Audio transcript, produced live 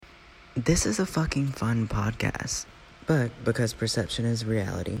This is a fucking fun podcast. But because perception is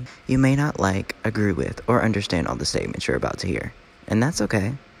reality, you may not like, agree with, or understand all the statements you're about to hear. And that's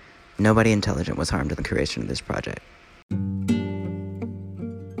okay. Nobody intelligent was harmed in the creation of this project.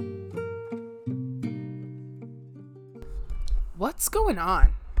 What's going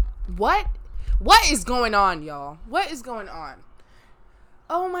on? What is going on, y'all? What is going on?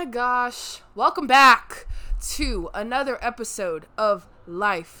 Oh my gosh. Welcome back to another episode of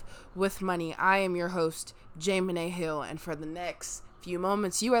Life with Money. I am your host, Jamie Hill, and for the next few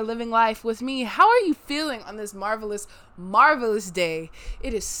moments, you are living life with me. How are you feeling on this marvelous, marvelous day?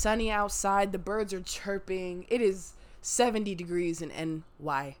 It is sunny outside. The birds are chirping. It is 70 degrees in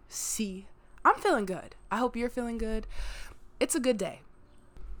NYC. I'm feeling good. I hope you're feeling good. It's a good day.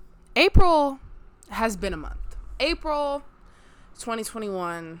 April has been a month. April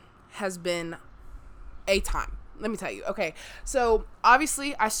 2021 has been a time. Let me tell you. Okay, so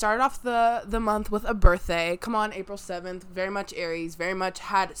obviously I started off the month with a birthday. Come on, April 7th. Very much Aries. Very much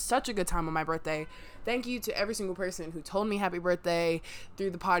had such a good time on my birthday. Thank you to every single person who told me happy birthday through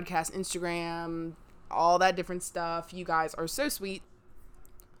the podcast, Instagram, all that different stuff. You guys are so sweet.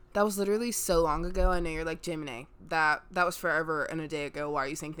 That was literally so long ago. I know you're like, Jiminy, that was forever and a day ago. Why are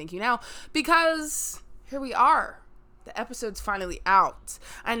you saying thank you now? Because here we are. The episode's finally out.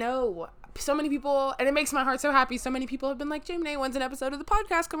 I know so many people, and it makes my heart so happy. So many people have been like, Jiminy, when's an episode of the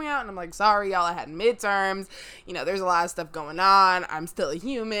podcast coming out? And I'm like, sorry, y'all, I had midterms. You know, there's a lot of stuff going on. I'm still a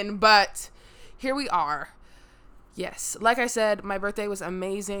human, but here we are. Yes, like I said, my birthday was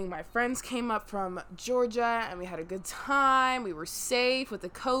amazing. My friends came up from Georgia and we had a good time. We were safe with the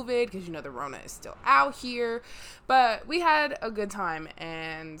COVID because, you know, the Rona is still out here. But we had a good time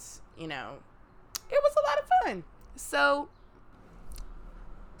and, you know, it was a lot of fun. So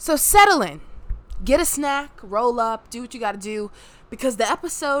settle in. Get a snack, roll up, do what you got to do because the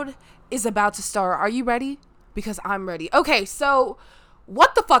episode is about to start. Are you ready? Because I'm ready. Okay, so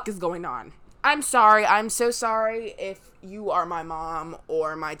what the fuck is going on? I'm sorry. I'm so sorry if you are my mom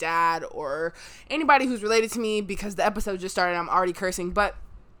or my dad or anybody who's related to me because the episode just started and I'm already cursing. But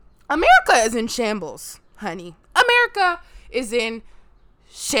America is in shambles, honey. America is in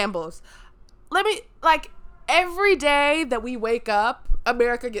shambles. Every day that we wake up,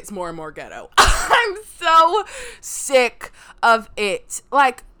 America gets more and more ghetto. I'm so sick of it.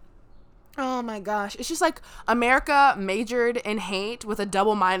 Oh my gosh. It's just like America majored in hate with a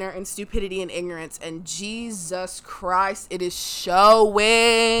double minor in stupidity and ignorance. And Jesus Christ, it is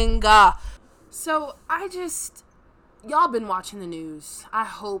showing. So y'all been watching the news. I'm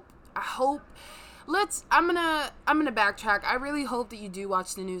gonna backtrack. I really hope that you do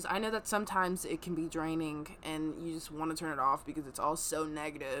watch the news. I know that sometimes it can be draining and you just want to turn it off because it's all so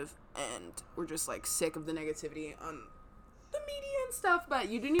negative and we're just like sick of the negativity on the media and stuff, but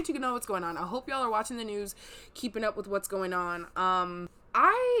you do need to know what's going on. I hope y'all are watching the news, keeping up with what's going on.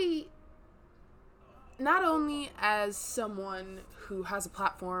 I, not only as someone who has a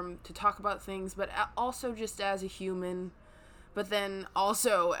platform to talk about things, but also just as a human, but then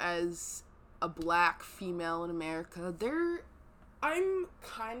also as a black female in America, I'm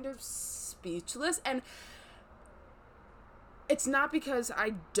kind of speechless, and it's not because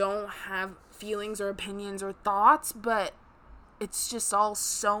I don't have feelings or opinions or thoughts, but it's just all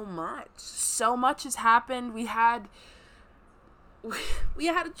so much. So much has happened. We had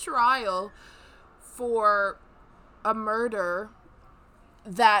a trial for a murder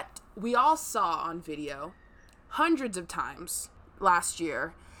that we all saw on video hundreds of times last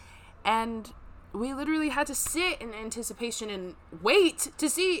year. And we literally had to sit in anticipation and wait to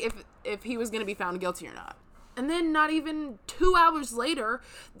see if he was going to be found guilty or not. And then not even 2 hours later,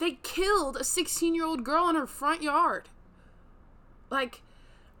 they killed a 16-year-old girl in her front yard.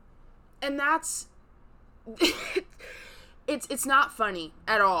 And that's, it's not funny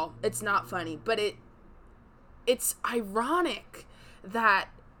at all. It's not funny, but it's ironic that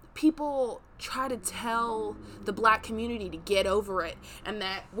people try to tell the black community to get over it and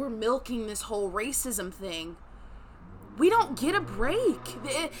that we're milking this whole racism thing. We don't get a break.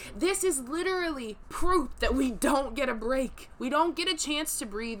 This is literally proof that we don't get a break. We don't get a chance to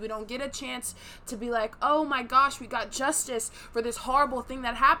breathe. We don't get a chance to be like, oh my gosh, we got justice for this horrible thing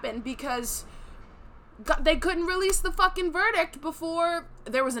that happened because they couldn't release the fucking verdict before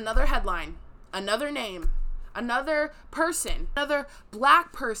there was another headline, another name, another person, another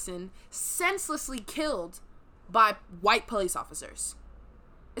black person senselessly killed by white police officers.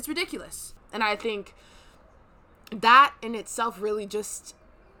 It's ridiculous. And I think that in itself really just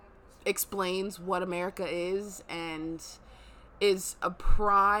explains what America is and is a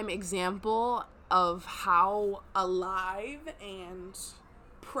prime example of how alive and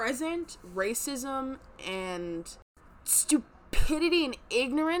present racism and stupidity and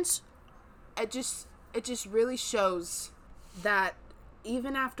ignorance, it just really shows that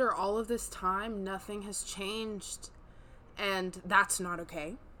even after all of this time, nothing has changed, and that's not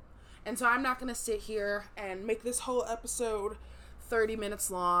okay. And so I'm not going to sit here and make this whole episode 30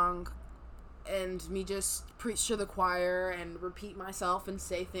 minutes long and me just preach to the choir and repeat myself and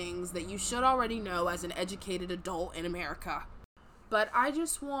say things that you should already know as an educated adult in America. But I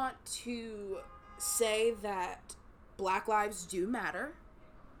just want to say that Black lives do matter.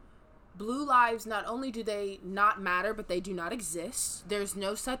 Blue lives, not only do they not matter, but they do not exist. There's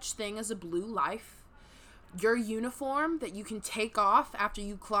no such thing as a blue life. Your uniform that you can take off after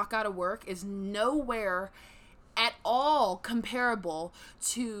you clock out of work is nowhere at all comparable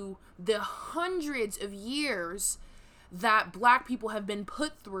to the hundreds of years that Black people have been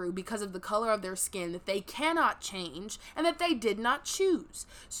put through because of the color of their skin that they cannot change and that they did not choose.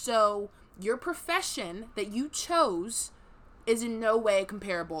 So your profession that you chose is in no way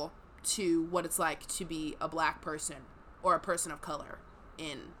comparable to what it's like to be a Black person or a person of color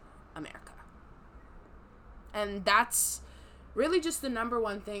in America. And that's really just the number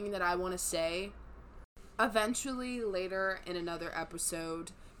one thing that I want to say. Eventually, later in another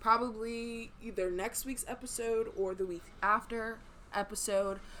episode, probably either next week's episode or the week after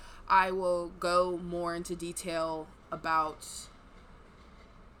episode, I will go more into detail about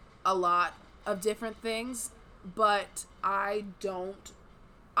a lot of different things, but I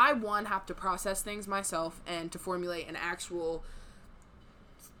have to process things myself and to formulate an actual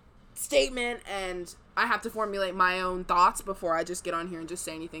statement, and I have to formulate my own thoughts before I just get on here and just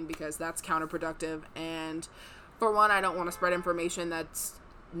say anything, because that's counterproductive. And for one, I don't want to spread information that's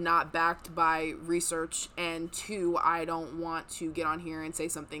not backed by research, and two, I don't want to get on here and say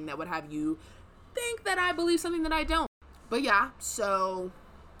something that would have you think that I believe something that I don't. But yeah, so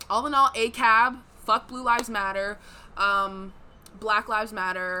all in all, ACAB, fuck Blue Lives Matter, Black Lives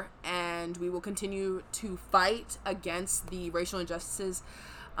Matter, and we will continue to fight against the racial injustices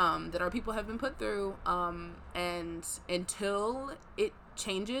that our people have been put through, and until it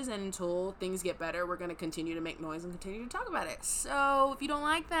changes and until things get better, we're going to continue to make noise and continue to talk about it. So if you don't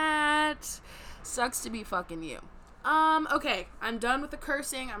like that, sucks to be fucking you. Okay, I'm done with the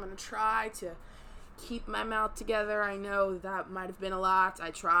cursing. I'm going to try to keep my mouth together. I know that might have been a lot. I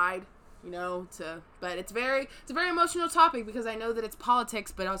tried, but it's a very emotional topic, because I know that it's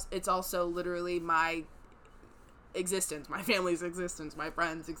politics, but it's also literally my existence, my family's existence, my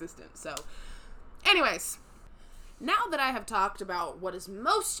friends' existence. So anyways, now that I have talked about what is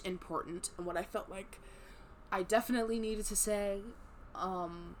most important and what I felt like I definitely needed to say,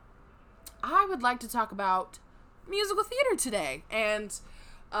 I would like to talk about musical theater today. And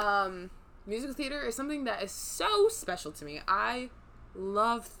musical theater is something that is so special to me. I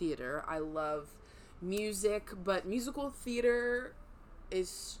love theater. I love music, but musical theater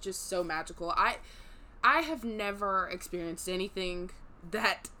is just so magical. I have never experienced anything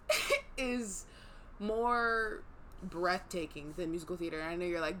that is more breathtaking than musical theater. I know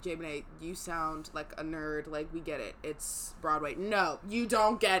you're like, J-Benet, you sound like a nerd. Like, we get it. It's Broadway. No, you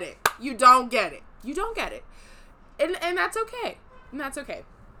don't get it. You don't get it. You don't get it. And that's okay. And that's okay.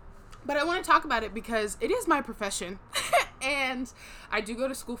 But I want to talk about it because it is my profession. And I do go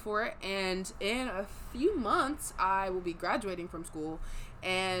to school for it. And in a few months, I will be graduating from school.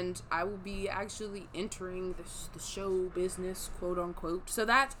 And I will be actually entering the show business, quote unquote. So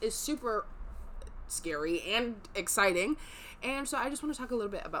that is super scary and exciting. And so I just want to talk a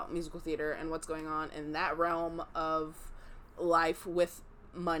little bit about musical theater and what's going on in that realm of life with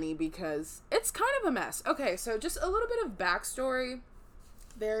money, because it's kind of a mess. Okay, so just a little bit of backstory.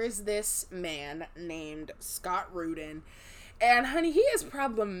 There is this man named Scott Rudin, and honey, he is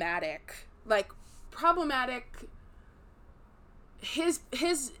problematic. Like, problematic. This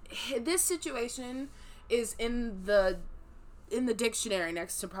situation is in the dictionary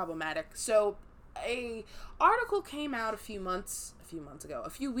next to problematic. So a article came out a few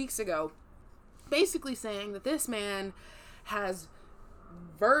weeks ago, basically saying that this man has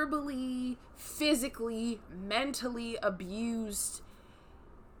verbally, physically, mentally abused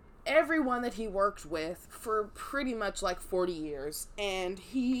everyone that he worked with for pretty much like 40 years. And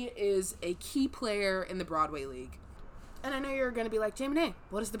he is a key player in the Broadway League. And I know you're going to be like, J-Benet,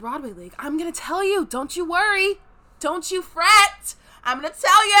 what is the Broadway League? I'm going to tell you. Don't you worry. Don't you fret. I'm going to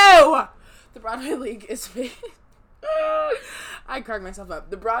tell you. The Broadway League is... I crack myself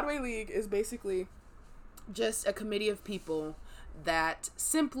up. The Broadway League is basically just a committee of people that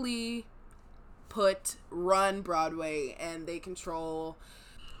simply run Broadway, and they control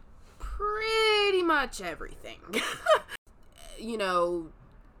pretty much everything.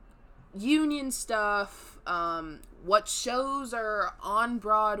 union stuff, what shows are on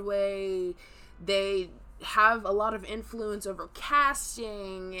Broadway. They have a lot of influence over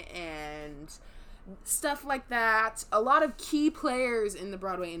casting and stuff like that. A lot of key players in the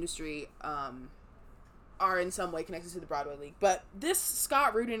Broadway industry are in some way connected to the Broadway League. But this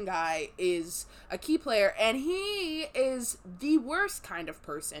Scott Rudin guy is a key player, and he is the worst kind of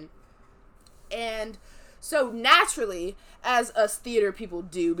person. And so naturally, as us theater people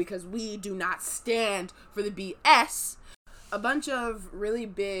do, because we do not stand for the BS, a bunch of really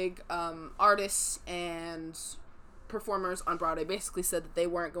big artists and performers on Broadway basically said that they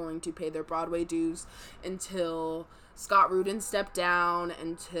weren't going to pay their Broadway dues until Scott Rudin stepped down,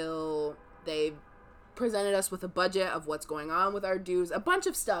 until they presented us with a budget of what's going on with our dues, a bunch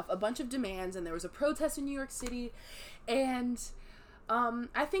of stuff, a bunch of demands, and there was a protest in New York City, and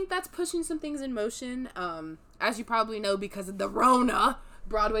I think that's pushing some things in motion. As you probably know, because of the Rona,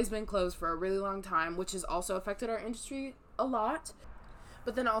 Broadway's been closed for a really long time, which has also affected our industry a lot.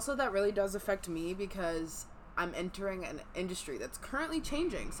 But then also that really does affect me because I'm entering an industry that's currently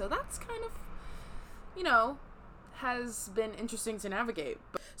changing. So that's kind of, has been interesting to navigate.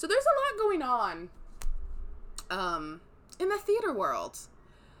 So there's a lot going on in the theater world.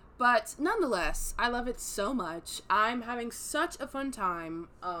 But nonetheless, I love it so much. I'm having such a fun time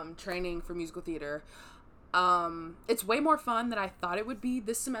training for musical theater. It's way more fun than I thought it would be.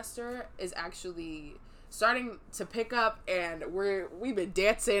 This semester is actually starting to pick up, and we've been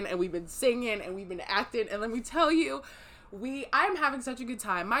dancing and we've been singing and we've been acting, and let me tell you, I'm having such a good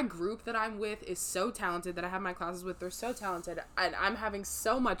time. My group that I'm with is so talented, that I have my classes with. They're so talented, and I'm having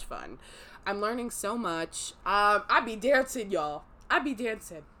so much fun. I'm learning so much. I be dancing, y'all. I be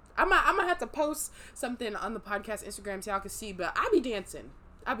dancing. I'm gonna have to post something on the podcast Instagram so y'all can see, but I be dancing.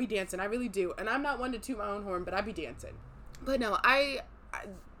 I really do. And I'm not one to toot my own horn, but I be dancing. But no,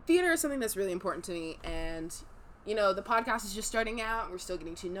 theater is something that's really important to me, and the podcast is just starting out. We're still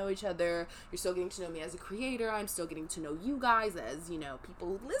getting to know each other. You're still getting to know me as a creator. I'm still getting to know you guys as, people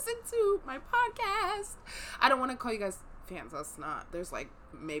who listen to my podcast. I don't want to call you guys fans. That's not, there's like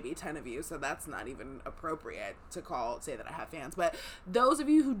maybe 10 of you, so that's not even appropriate to say that I have fans. But those of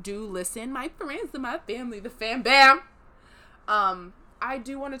you who do listen, my friends and my family, the fam bam, I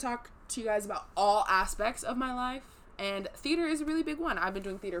do want to talk to you guys about all aspects of my life, and theater is a really big one. I've been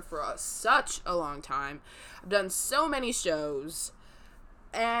doing theater for such a long time. I've done so many shows,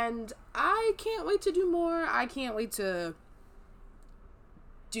 and I can't wait to do more. I can't wait to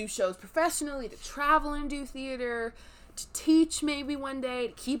do shows professionally, to travel and do theater, to teach maybe one day,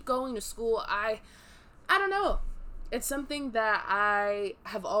 to keep going to school. I don't know. It's something that I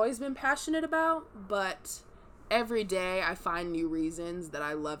have always been passionate about, but every day I find new reasons that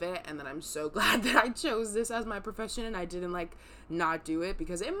I love it, and that I'm so glad that I chose this as my profession and I didn't not do it,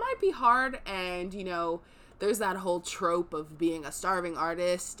 because it might be hard, and there's that whole trope of being a starving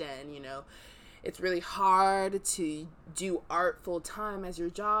artist, and it's really hard to do art full time as your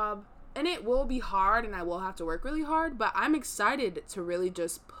job, and it will be hard, and I will have to work really hard, but I'm excited to really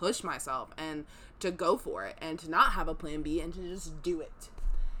just push myself and to go for it and to not have a plan B and to just do it.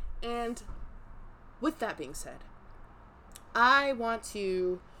 And with that being said, I want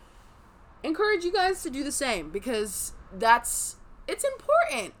to encourage you guys to do the same, because it's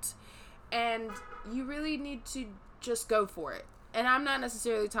important, and you really need to just go for it. And I'm not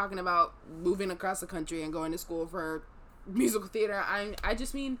necessarily talking about moving across the country and going to school for musical theater. I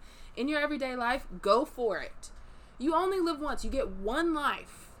just mean in your everyday life, go for it. You only live once. You get one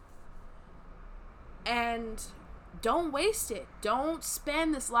life. And don't waste it. Don't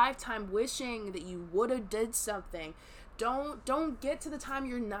spend this lifetime wishing that you would have did something. Don't get to the time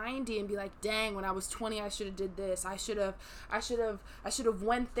you're 90 and be like, dang, when I was 20 I should have did this. I should have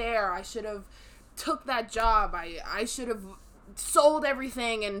went there. I should have took that job. I should have sold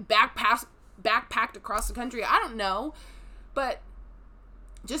everything and backpacked across the country. I don't know. But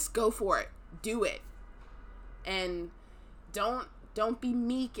just go for it. Do it. And don't be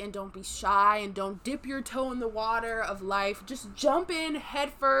meek, and don't be shy, and don't dip your toe in the water of life. Just jump in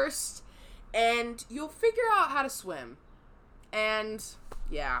head first, and you'll figure out how to swim. And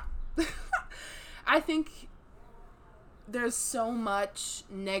yeah, I think there's so much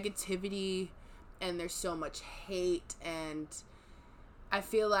negativity, and there's so much hate, and I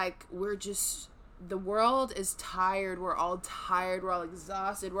feel like the world is tired. We're all tired. We're all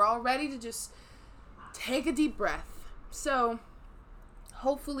exhausted. We're all ready to just take a deep breath. So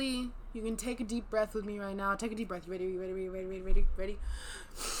hopefully you can take a deep breath with me right now. Take a deep breath. You ready?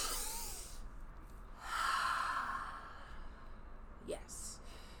 Yes.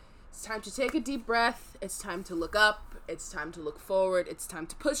 It's time to take a deep breath. It's time to look up. It's time to look forward. It's time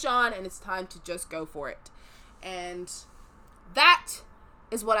to push on, and it's time to just go for it. And that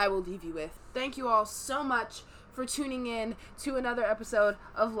is what I will leave you with. Thank you all so much for tuning in to another episode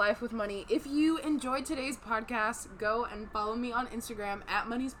of Life with Money. If you enjoyed today's podcast, go and follow me on Instagram at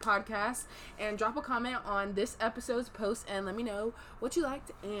Money's Podcast and drop a comment on this episode's post and let me know what you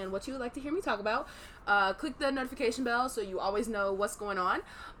liked and what you would like to hear me talk about. Click the notification bell so you always know what's going on.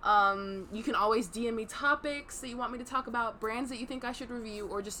 You can always DM me topics that you want me to talk about, brands that you think I should review,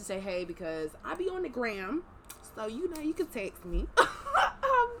 or just to say hey, because I be on the gram, so you know you can text me.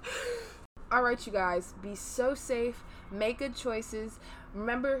 All right, you guys, be so safe, make good choices,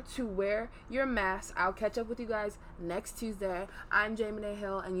 remember to wear your mask. I'll catch up with you guys next Tuesday. I'm Jamie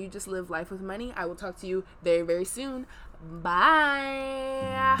Hill, and you just live life with money. I will talk to you very, very soon. Bye.